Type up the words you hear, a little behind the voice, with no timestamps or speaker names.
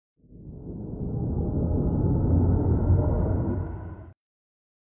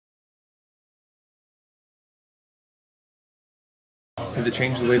Has it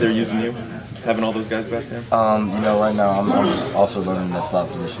changed the way they're using you, having all those guys back there? Right now I'm also learning that slot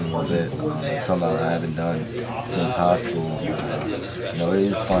position a little bit. Something that I haven't done since high school. It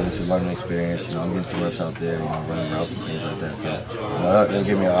is fun. It's a learning experience. I'm getting some reps out there, running routes and things like that. So it'll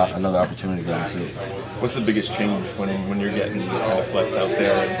give me another opportunity to go on the field. What's the biggest change when you're getting kind of flex out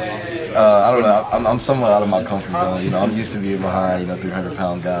there? I don't know. I'm somewhat out of my comfort zone. I'm used to being behind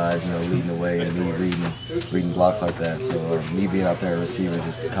 300-pound guys, leading the way and me reading blocks like that. So me being out there a receiver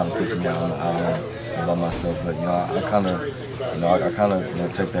just kind of puts me out by myself. But I kind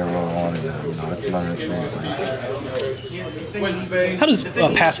of take that role on, and it's a learning experience. How does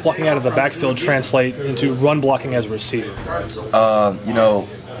pass blocking out of the backfield translate into run blocking as a receiver?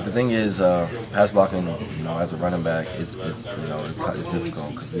 The thing is, pass blocking, as a running back, it's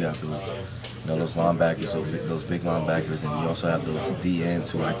difficult because we have those linebackers, those big linebackers, and you also have those DNs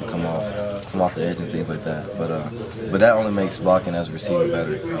who like to come off the edge and things like that. But that only makes blocking as a receiver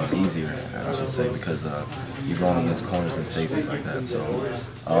better, easier, I should say, because you're going against corners and safeties like that. So,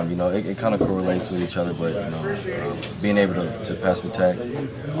 it kind of correlates with each other. But being able to pass protect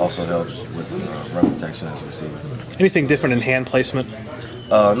also helps with run protection as a receiver. Anything different in hand placement?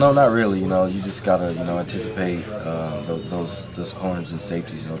 No, not really. You just gotta, anticipate those corners and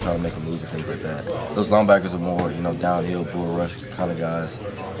safeties. Try to make a move and things like that. Those linebackers are more, downhill, bull rush kind of guys.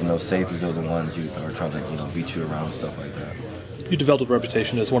 And those safeties are the ones you are trying to, beat you around and stuff like that. You developed a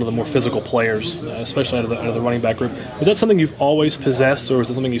reputation as one of the more physical players, especially out of the running back group. Was that something you've always possessed, or was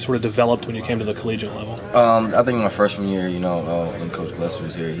it something you sort of developed when you came to the collegiate level? I think my freshman year, when Coach Glesser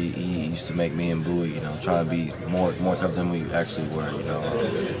was here, he used to make me and Bowie, try to be more tough than we actually were.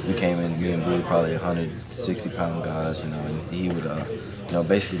 We came in, me and Bowie, probably 160-pound guys, and he would,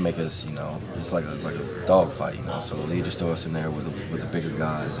 basically make us, it's like a dog fight, So he just throw us in there with the bigger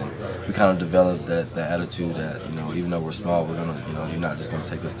guys, and we kind of developed that attitude that, even though we're small, we're gonna, you're not just gonna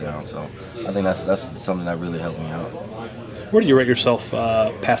take us down. So I think that's something that really helped me out. Where do you rate yourself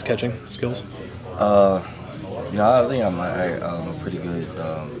pass catching skills? I think I'm a pretty good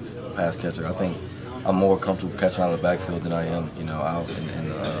pass catcher. I think I'm more comfortable catching out of the backfield than I am, out in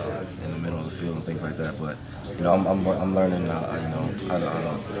the middle of the field and things like that. But I'm learning, how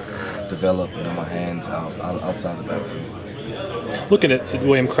to develop my hands outside the backfield. Looking at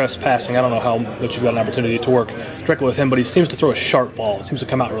William Crest's passing, I don't know how much you've got an opportunity to work directly with him, but he seems to throw a sharp ball. It seems to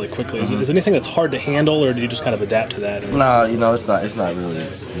come out really quickly. Is it anything that's hard to handle, or do you just kind of adapt to that? Nah, it's not really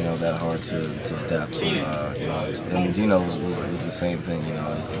that hard to adapt to. And Gino was the same thing. He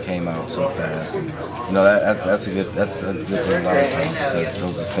came out so fast, and that's a good thing a lot of times because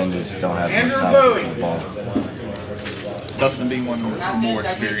those defenders don't have much time to get the ball. Dustin, being one of the more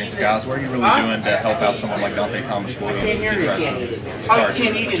experienced guys, what are you really doing to help out someone like Dante Thomas-Williams as he tries to start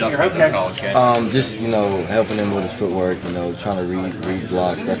adjusting to the college game? Just helping him with his footwork. Trying to read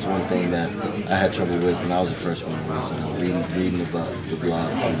blocks. That's one thing that I had trouble with when I was a freshman. Was reading the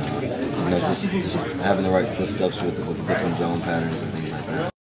blocks. And, just having the right footsteps with the different zone patterns and things